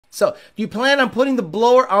So, do you plan on putting the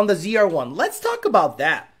blower on the ZR1? Let's talk about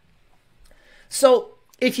that. So,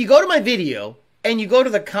 if you go to my video and you go to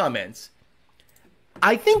the comments,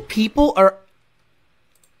 I think people are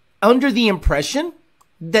under the impression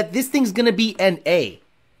that this thing's going to be an A.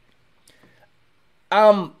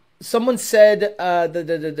 Someone said,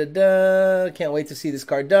 can't wait to see this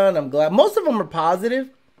car done. I'm glad. Most of them are positive.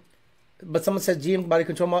 But someone said GM body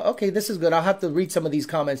control module. Okay, this is good. I'll have to read some of these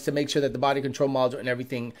comments to make sure that the body control module and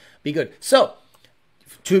everything be good. So,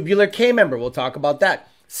 tubular K-member. We'll talk about that.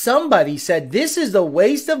 Somebody said, this is a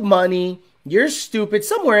waste of money. You're stupid.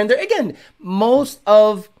 Somewhere in there. Again, most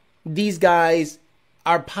of these guys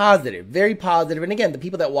are positive, very positive. And again, the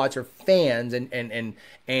people that watch are fans and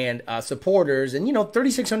supporters. And, you know,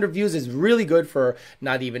 3,600 views is really good for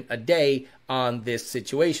not even a day on this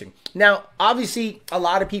situation. Now, obviously, a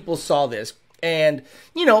lot of people saw this and,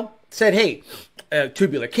 you know, said, hey,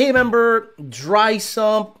 tubular K-member, dry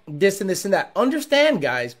sump, this and this and that. Understand,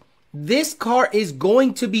 guys, this car is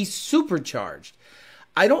going to be supercharged.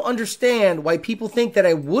 I don't understand why people think that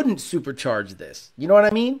I wouldn't supercharge this. You know what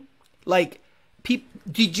I mean? Like,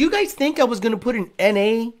 did you guys think I was going to put an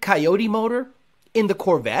NA Coyote motor in the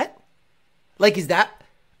Corvette? Like, is that...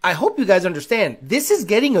 I hope you guys understand. This is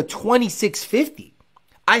getting a 2650.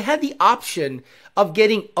 I had the option of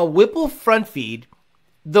getting a Whipple front feed,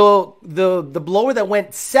 the blower that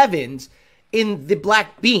went 7s in the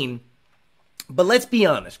black bean. But let's be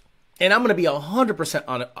honest, and I'm going to be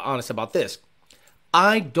 100% honest about this.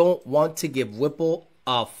 I don't want to give Whipple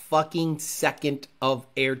a fucking second of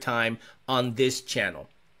airtime on this channel.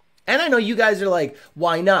 And I know you guys are like,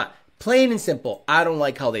 why not? Plain and simple. I don't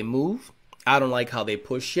like how they move. I don't like how they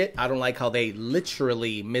push shit. I don't like how they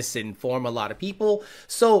literally misinform a lot of people.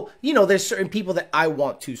 So, you know, there's certain people that I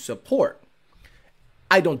want to support.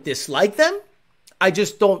 I don't dislike them. I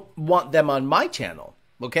just don't want them on my channel,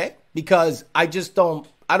 okay? Because I don't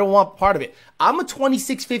want part of it. I'm a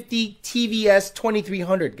 2650 TVS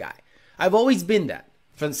 2300 guy. I've always been that.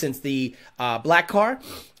 Since the black car,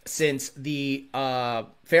 since the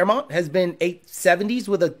Fairmont has been 870s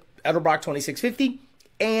with a Edelbrock 2650,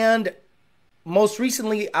 and most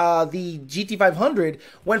recently the GT500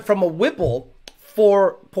 went from a Whipple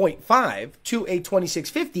 4.5 to a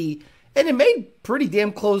 2650, and it made pretty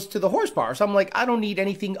damn close to the horsepower. So I'm like, I don't need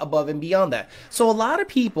anything above and beyond that. So a lot of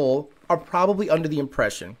people are probably under the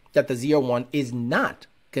impression that the ZR1 is not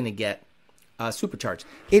going to get supercharged.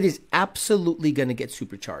 It is absolutely going to get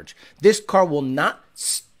supercharged. This car will not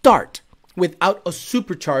start without a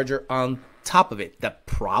supercharger on top of it. The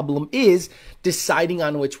problem is deciding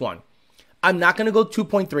on which one. I'm not going to go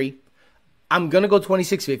 2.3. I'm going to go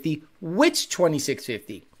 2650. Which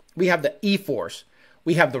 2650? We have the E-Force.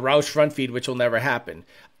 We have the Roush front feed, which will never happen.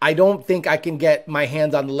 I don't think I can get my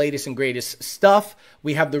hands on the latest and greatest stuff.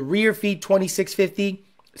 We have the rear feed 2650.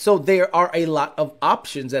 So there are a lot of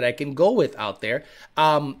options that I can go with out there.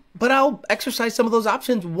 But I'll exercise some of those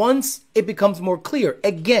options once it becomes more clear.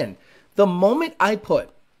 Again, the moment I put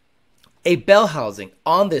a bell housing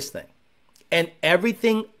on this thing and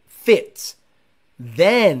everything fits,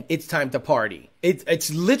 then it's time to party. It's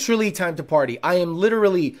literally time to party. I am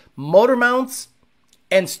literally motor mounts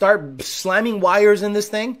and start slamming wires in this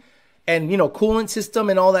thing. And, you know, coolant system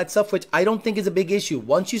and all that stuff, which I don't think is a big issue.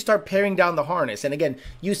 Once you start paring down the harness, and again,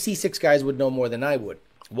 you C6 guys would know more than I would.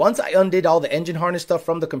 Once I undid all the engine harness stuff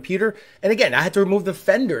from the computer, and again, I had to remove the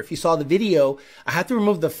fender. If you saw the video, I had to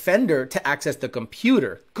remove the fender to access the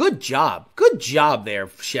computer. Good job. Good job there,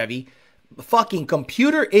 Chevy. Fucking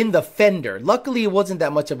computer in the fender. Luckily, it wasn't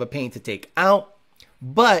that much of a pain to take out.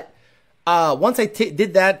 But once I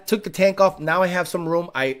did that, took the tank off, now I have some room.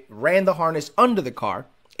 I ran the harness under the car.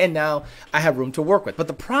 And now I have room to work with. But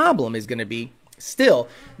the problem is going to be still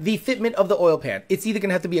the fitment of the oil pan. It's either going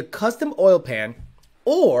to have to be a custom oil pan,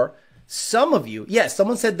 or some of you, yes,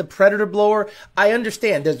 someone said the Predator blower. I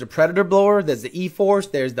understand. There's the Predator blower. There's the E-Force.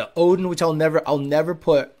 There's the Odin, which I'll never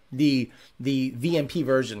put the VMP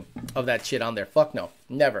version of that shit on there. Fuck no,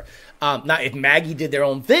 never. Now, if Maggie did their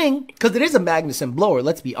own thing, because it is a Magnuson blower,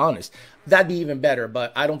 let's be honest, that'd be even better.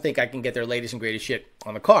 But I don't think I can get their latest and greatest shit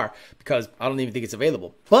on the car because I don't even think it's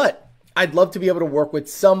available. But I'd love to be able to work with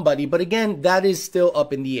somebody. But again, that is still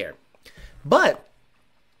up in the air. But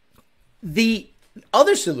the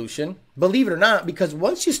other solution, believe it or not, because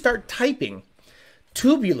once you start typing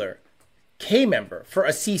tubular K-member for a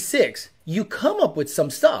C6, you come up with some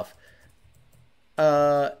stuff.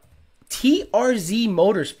 TRZ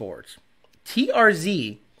Motorsports.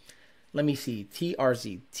 TRZ. Let me see.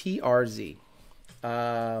 TRZ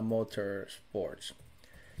Motorsports.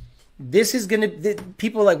 This is going to...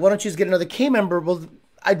 People are like, why don't you just get another K-member? Well,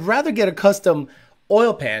 I'd rather get a custom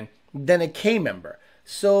oil pan than a K member.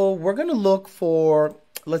 So we're going to look for,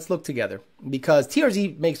 let's look together, because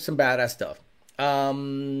TRZ makes some badass stuff.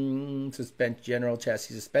 General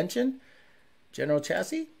chassis suspension. General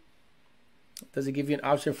chassis. Does it give you an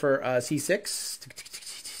option for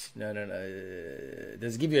C6? No.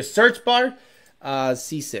 Does it give you a search bar?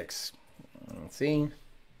 C6. Let's see.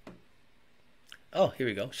 Oh, here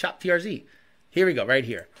we go. Shop TRZ. Here we go, right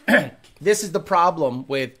here. This is the problem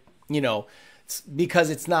with, because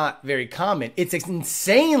it's not very common. It's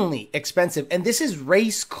insanely expensive. And this is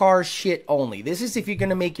race car shit only. This is if you're going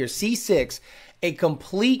to make your C6 a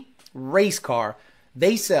complete race car.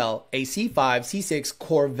 They sell a C5, C6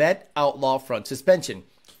 Corvette Outlaw front suspension.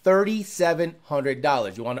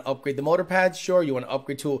 $3,700. You want to upgrade the motor pads? Sure. You want to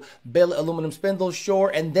upgrade to billet aluminum spindles? Sure.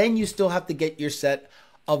 And then you still have to get your set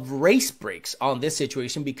of race brakes on this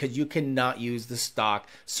situation because you cannot use the stock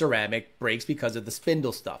ceramic brakes because of the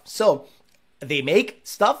spindle stuff. So they make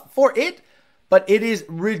stuff for it, but it is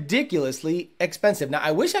ridiculously expensive. Now,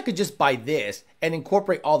 I wish I could just buy this and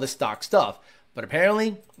incorporate all the stock stuff, but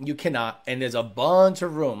apparently you cannot. And there's a bunch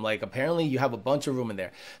of room. Like apparently you have a bunch of room in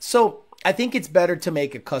there. So I think it's better to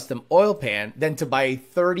make a custom oil pan than to buy a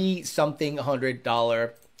 $30-something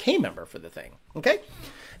 $100 K member for the thing. Okay.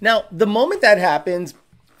 Now, the moment that happens,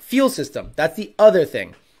 fuel system. That's the other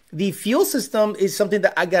thing. The fuel system is something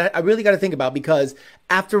that I really got to think about, because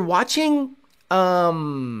after watching a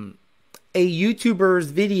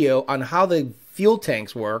YouTuber's video on how the fuel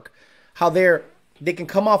tanks work, how they can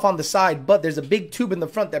come off on the side, but there's a big tube in the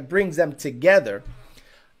front that brings them together.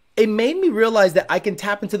 It made me realize that I can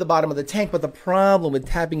tap into the bottom of the tank, but the problem with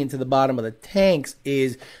tapping into the bottom of the tanks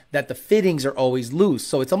is that the fittings are always loose.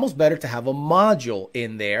 So it's almost better to have a module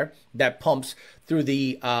in there that pumps through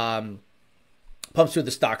the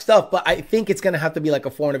stock stuff. But I think it's going to have to be like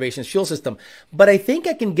a 4 Innovations fuel system. But I think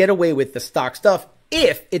I can get away with the stock stuff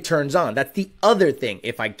if it turns on. That's the other thing.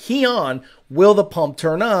 If I key on, will the pump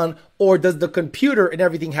turn on, or does the computer and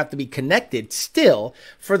everything have to be connected still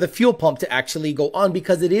for the fuel pump to actually go on?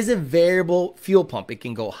 Because it is a variable fuel pump. It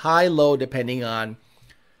can go high, low, depending on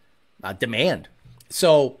demand.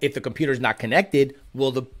 So if the computer is not connected,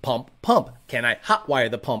 will the pump pump? Can I hotwire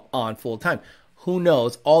the pump on full time? Who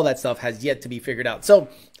knows? All that stuff has yet to be figured out. So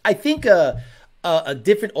I think a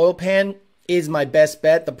different oil pan is my best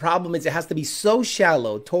bet. The problem is it has to be so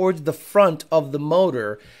shallow towards the front of the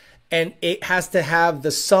motor, and it has to have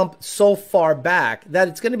the sump so far back that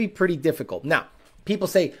it's going to be pretty difficult. Now, people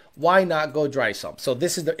say, why not go dry sump? So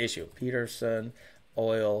this is the issue. Peterson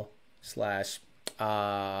oil / fuel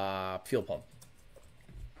pump.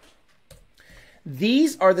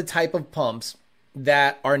 These are the type of pumps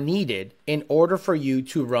that are needed in order for you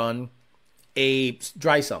to run a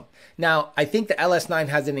dry sump. Now, I think the LS9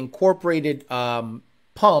 has an incorporated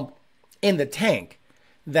pump in the tank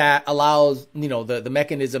that allows, the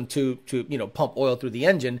mechanism to pump oil through the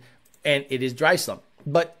engine, and it is dry sump.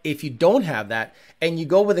 But if you don't have that and you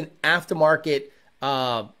go with an aftermarket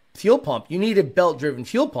fuel pump, you need a belt-driven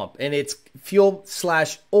fuel pump, and it's fuel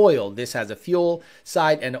 / oil. This has a fuel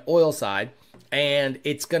side and an oil side, and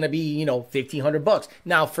it's going to be, $1,500.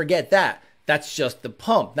 Now, forget that. That's just the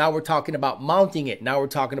pump. Now we're talking about mounting it. Now we're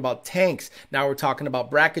talking about tanks. Now we're talking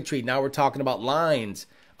about bracketry. Now we're talking about lines.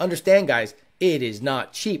 Understand, guys, it is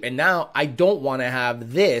not cheap. And now I don't want to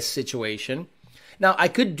have this situation. Now I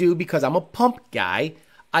could do, because I'm a pump guy,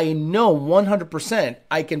 I know 100%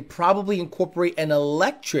 I can probably incorporate an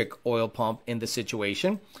electric oil pump in the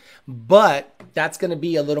situation, but that's going to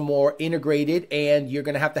be a little more integrated, and you're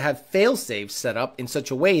going to have fail-safes set up in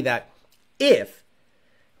such a way that if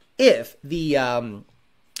the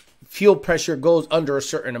fuel pressure goes under a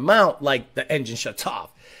certain amount, like the engine shuts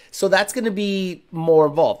off. So that's going to be more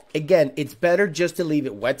involved. Again, it's better just to leave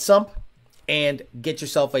it wet sump and get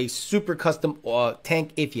yourself a super custom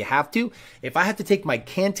tank if you have to. If I have to take my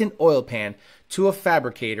Canton oil pan to a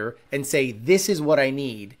fabricator and say, this is what I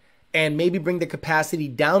need, and maybe bring the capacity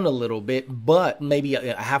down a little bit, but maybe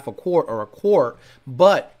a half a quart or a quart,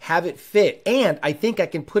 but have it fit. And I think I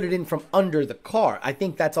can put it in from under the car. I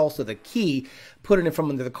think that's also the key. Put it in from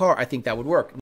under the car. I think that would work.